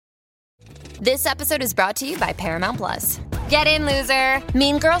This episode is brought to you by Paramount Plus. Get in, loser!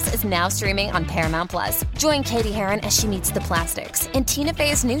 Mean Girls is now streaming on Paramount Plus. Join Katie Heron as she meets the plastics in Tina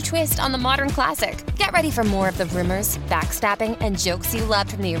Fey's new twist on the modern classic. Get ready for more of the rumors, backstabbing, and jokes you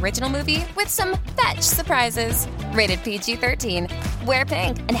loved from the original movie with some fetch surprises. Rated PG-13. Wear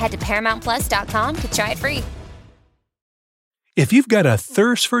pink and head to ParamountPlus.com to try it free. If you've got a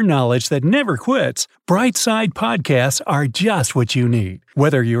thirst for knowledge that never quits, Brightside Podcasts are just what you need.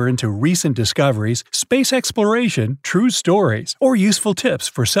 Whether you're into recent discoveries, space exploration, true stories, or useful tips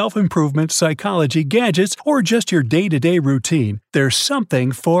for self-improvement, psychology, gadgets, or just your day-to-day routine, there's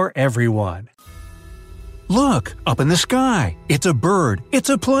something for everyone. Look, up in the sky. It's a bird. It's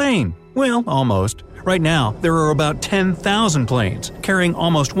a plane. Well, almost. Right now, there are about 10,000 planes, carrying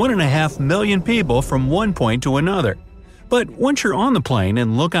almost 1.5 million people from one point to another. But once you're on the plane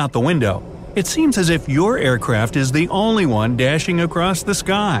and look out the window, it seems as if your aircraft is the only one dashing across the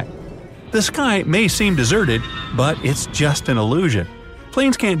sky. The sky may seem deserted, but it's just an illusion.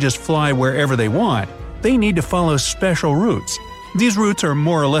 Planes can't just fly wherever they want. They need to follow special routes. These routes are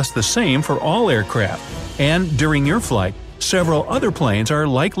more or less the same for all aircraft, and during your flight, several other planes are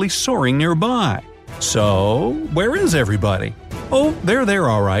likely soaring nearby. So, where is everybody? Oh, they're there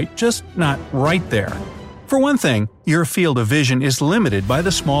all right, just not right there. For one thing, your field of vision is limited by the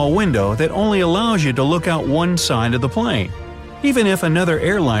small window that only allows you to look out one side of the plane. Even if another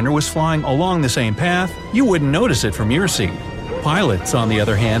airliner was flying along the same path, you wouldn't notice it from your seat. Pilots, on the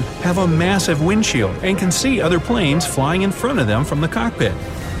other hand, have a massive windshield and can see other planes flying in front of them from the cockpit.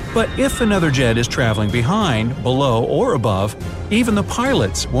 But if another jet is traveling behind, below, or above, even the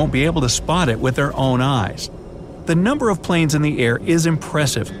pilots won't be able to spot it with their own eyes. The number of planes in the air is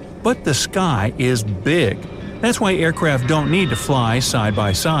impressive, but the sky is big. That's why aircraft don't need to fly side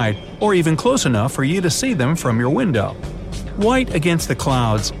by side or even close enough for you to see them from your window. White against the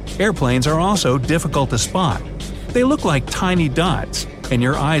clouds, airplanes are also difficult to spot. They look like tiny dots, and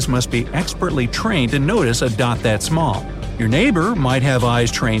your eyes must be expertly trained to notice a dot that small. Your neighbor might have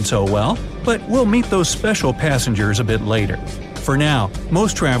eyes trained so well, but we'll meet those special passengers a bit later. For now,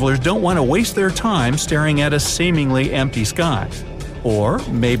 most travelers don't want to waste their time staring at a seemingly empty sky. Or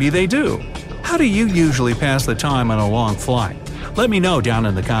maybe they do. How do you usually pass the time on a long flight? Let me know down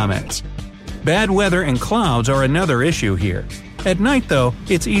in the comments. Bad weather and clouds are another issue here. At night, though,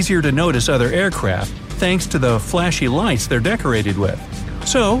 it's easier to notice other aircraft thanks to the flashy lights they're decorated with.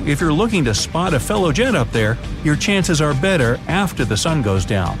 So, if you're looking to spot a fellow jet up there, your chances are better after the sun goes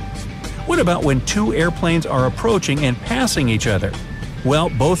down. What about when two airplanes are approaching and passing each other? Well,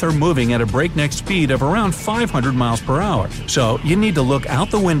 both are moving at a breakneck speed of around 500 miles per hour, so you need to look out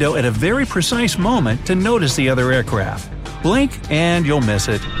the window at a very precise moment to notice the other aircraft. Blink and you'll miss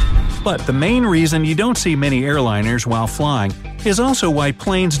it. But the main reason you don't see many airliners while flying is also why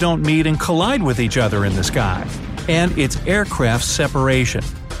planes don't meet and collide with each other in the sky. And it's aircraft separation.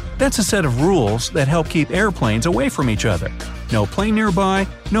 That's a set of rules that help keep airplanes away from each other. No plane nearby,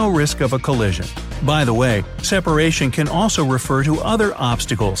 no risk of a collision. By the way, separation can also refer to other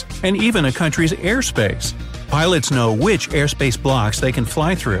obstacles and even a country's airspace. Pilots know which airspace blocks they can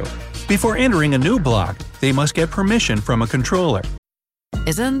fly through. Before entering a new block, they must get permission from a controller.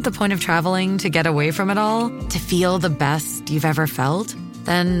 Isn't the point of traveling to get away from it all? To feel the best you've ever felt?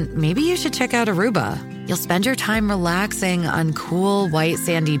 Then maybe you should check out Aruba. You'll spend your time relaxing on cool, white,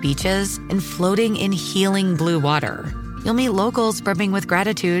 sandy beaches and floating in healing blue water. You'll meet locals brimming with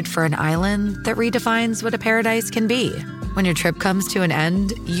gratitude for an island that redefines what a paradise can be. When your trip comes to an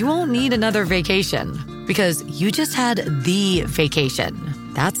end, you won't need another vacation because you just had the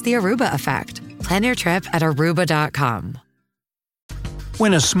vacation. That's the Aruba effect. Plan your trip at Aruba.com.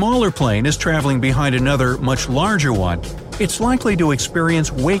 When a smaller plane is traveling behind another, much larger one, it's likely to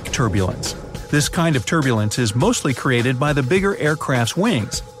experience wake turbulence. This kind of turbulence is mostly created by the bigger aircraft's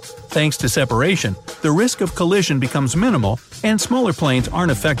wings. Thanks to separation, the risk of collision becomes minimal, and smaller planes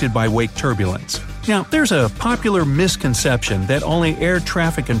aren't affected by wake turbulence. Now, there's a popular misconception that only air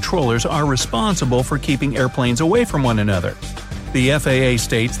traffic controllers are responsible for keeping airplanes away from one another. The FAA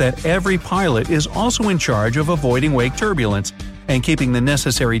states that every pilot is also in charge of avoiding wake turbulence and keeping the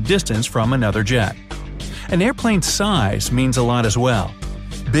necessary distance from another jet. An airplane's size means a lot as well.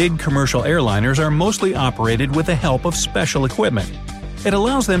 Big commercial airliners are mostly operated with the help of special equipment. It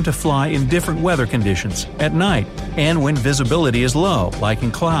allows them to fly in different weather conditions, at night, and when visibility is low, like in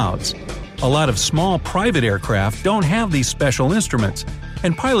clouds. A lot of small private aircraft don't have these special instruments,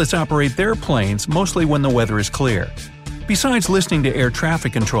 and pilots operate their planes mostly when the weather is clear. Besides listening to air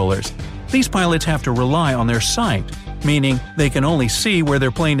traffic controllers, these pilots have to rely on their sight, meaning they can only see where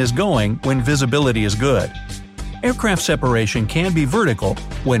their plane is going when visibility is good. Aircraft separation can be vertical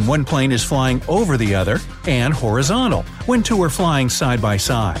when one plane is flying over the other and horizontal when two are flying side by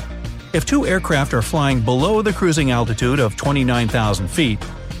side. If two aircraft are flying below the cruising altitude of 29,000 feet,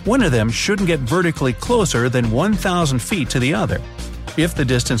 one of them shouldn't get vertically closer than 1,000 feet to the other. If the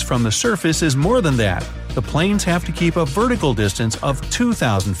distance from the surface is more than that, the planes have to keep a vertical distance of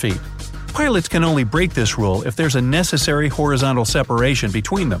 2,000 feet. Pilots can only break this rule if there's a necessary horizontal separation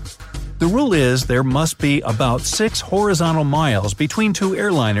between them. The rule is there must be about 6 horizontal miles between two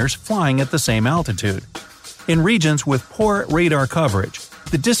airliners flying at the same altitude. In regions with poor radar coverage,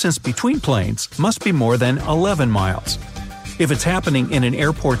 the distance between planes must be more than 11 miles. If it's happening in an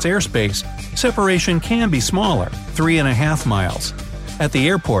airport's airspace, separation can be smaller, 3.5 miles. At the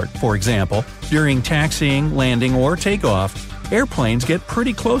airport, for example, during taxiing, landing, or takeoff, airplanes get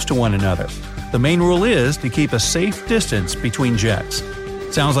pretty close to one another. The main rule is to keep a safe distance between jets.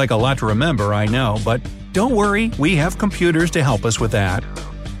 Sounds like a lot to remember, I know, but don't worry, we have computers to help us with that.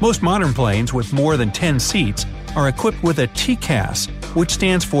 Most modern planes with more than 10 seats are equipped with a TCAS, which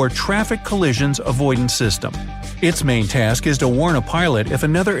stands for Traffic Collisions Avoidance System. Its main task is to warn a pilot if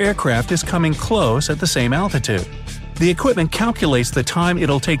another aircraft is coming close at the same altitude. The equipment calculates the time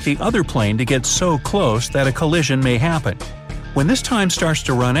it'll take the other plane to get so close that a collision may happen. When this time starts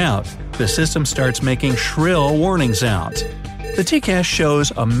to run out, the system starts making shrill warning sounds. The TCAS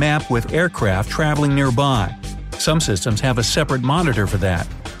shows a map with aircraft traveling nearby. Some systems have a separate monitor for that.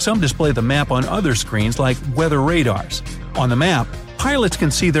 Some display the map on other screens like weather radars. On the map, pilots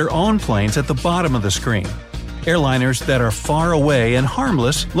can see their own planes at the bottom of the screen. Airliners that are far away and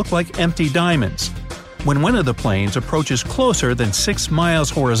harmless look like empty diamonds. When one of the planes approaches closer than 6 miles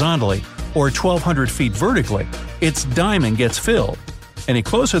horizontally or 1,200 feet vertically, its diamond gets filled. Any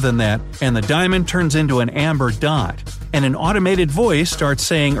closer than that, and the diamond turns into an amber dot, and an automated voice starts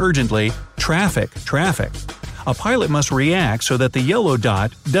saying urgently, "Traffic, traffic." A pilot must react so that the yellow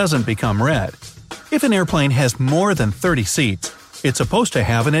dot doesn't become red. If an airplane has more than 30 seats, it's supposed to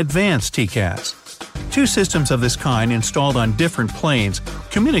have an advanced TCAS. Two systems of this kind installed on different planes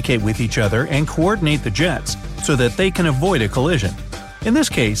communicate with each other and coordinate the jets so that they can avoid a collision. In this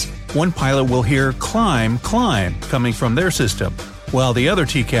case, one pilot will hear "climb, climb" coming from their system, while the other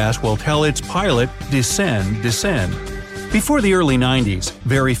TCAS will tell its pilot "descend, descend." Before the early 90s,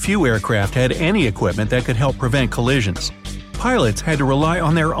 very few aircraft had any equipment that could help prevent collisions. Pilots had to rely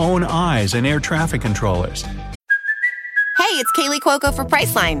on their own eyes and air traffic controllers. Hey, it's Kaylee Cuoco for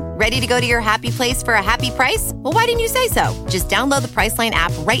Priceline. Ready to go to your happy place for a happy price? Well, why didn't you say so? Just download the Priceline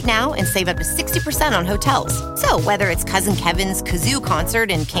app right now and save up to 60% on hotels. So whether it's Cousin Kevin's Kazoo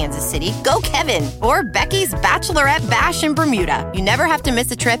Concert in Kansas City, go Kevin, or Becky's Bachelorette Bash in Bermuda, you never have to miss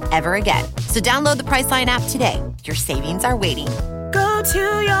a trip ever again. So download the Priceline app today. Your savings are waiting. Go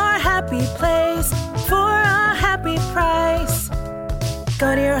to your happy place for a happy price.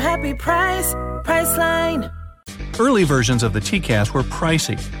 Go to your happy price, Priceline. Early versions of the TCAS were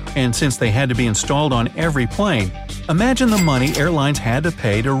pricey, and since they had to be installed on every plane, imagine the money airlines had to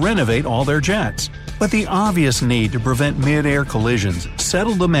pay to renovate all their jets. But the obvious need to prevent mid-air collisions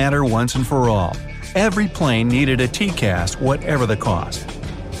settled the matter once and for all. Every plane needed a TCAS, whatever the cost.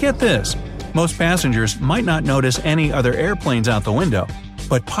 Get this, most passengers might not notice any other airplanes out the window,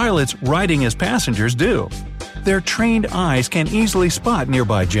 but pilots riding as passengers do. Their trained eyes can easily spot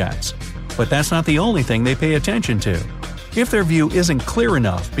nearby jets. But that's not the only thing they pay attention to. If their view isn't clear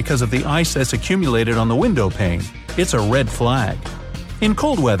enough because of the ice that's accumulated on the window pane, it's a red flag. In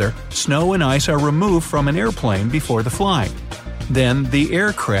cold weather, snow and ice are removed from an airplane before the flight. Then the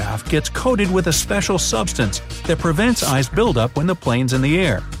aircraft gets coated with a special substance that prevents ice buildup when the plane's in the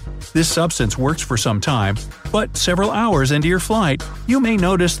air. This substance works for some time, but several hours into your flight, you may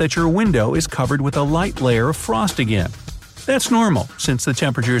notice that your window is covered with a light layer of frost again. That's normal, since the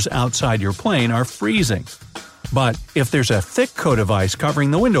temperatures outside your plane are freezing. But if there's a thick coat of ice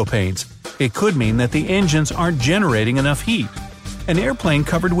covering the window panes, it could mean that the engines aren't generating enough heat. An airplane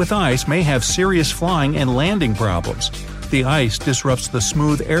covered with ice may have serious flying and landing problems. The ice disrupts the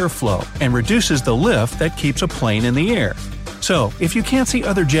smooth airflow and reduces the lift that keeps a plane in the air. So, if you can't see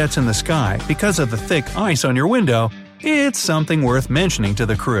other jets in the sky because of the thick ice on your window, it's something worth mentioning to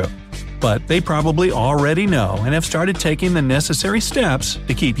the crew. But they probably already know and have started taking the necessary steps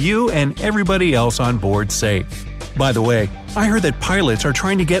to keep you and everybody else on board safe. By the way, I heard that pilots are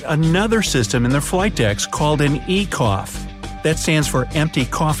trying to get another system in their flight decks called an ECOF. That stands for Empty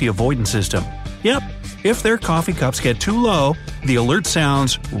Coffee Avoidance System. Yep, if their coffee cups get too low, the alert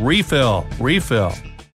sounds "Refill, refill."